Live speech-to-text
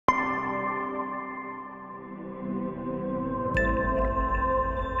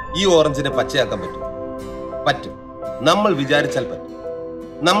ഈ ഓറഞ്ചിനെ പച്ചയാക്കാൻ പറ്റും? പറ്റും. നമ്മൾ വിചാരിച്ചാൽ പറ്റും.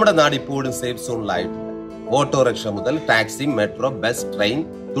 നമ്മുടെ നാട് ഇപ്പോഴും സേഫ് സോണിലായിട്ടില്ല. ഓട്ടോറിക്ഷ മുതൽ ടാക്സി, മെട്രോ, ബസ്, ട്രെയിൻ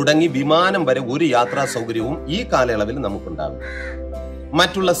തുടങ്ങി വിമാനം വരെ ഒരു യാത്രാ സൗകര്യവും ഈ കാലയളവിൽ നമുക്കുണ്ടാകും.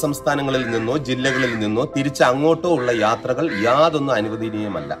 മറ്റുള്ള സംസ്ഥാനങ്ങളിൽ നിന്നോ ജില്ലകളിൽ നിന്നോ തിരിച്ച് അങ്ങോട്ടോ ഉള്ള യാത്രകൾ യാതൊന്നും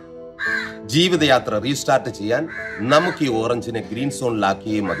അനുവദനീയമല്ല. ജീവിതയാത്ര റീസ്റ്റാർട്ട് ചെയ്യാൻ നമുക്ക് ഈ ഓറഞ്ചിനെ ഗ്രീൻ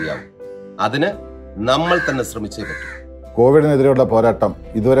സോണിലാക്കിയേ മതിയാവും. അതിന് നമ്മൾ തന്നെ ശ്രമിച്ചേ പറ്റൂ. കോവിഡിനെതിരെയുള്ള പോരാട്ടം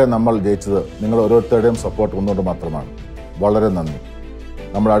ഇതുവരെ നമ്മൾ ജയിച്ചത് നിങ്ങൾ ഓരോരുത്തരുടെയും സപ്പോർട്ട് ഒന്നുകൊണ്ട് മാത്രമാണ്. വളരെ നന്ദി.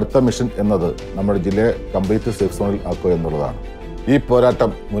 നമ്മുടെ അടുത്ത മിഷൻ എന്നത് നമ്മുടെ ജില്ലയെ കംപ്ലീറ്റ് സേഫ് സോണിൽ ആക്കുക എന്നുള്ളതാണ്. ഈ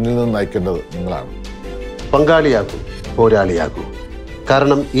പോരാട്ടം മുന്നിൽ നിന്ന് നയിക്കേണ്ടത് നിങ്ങളാണ്. പങ്കാളിയാകൂ, പോരാളിയാകൂ.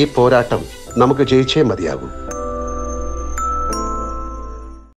 കാരണം ഈ പോരാട്ടം നമുക്ക് ജയിച്ചേ മതിയാകൂ.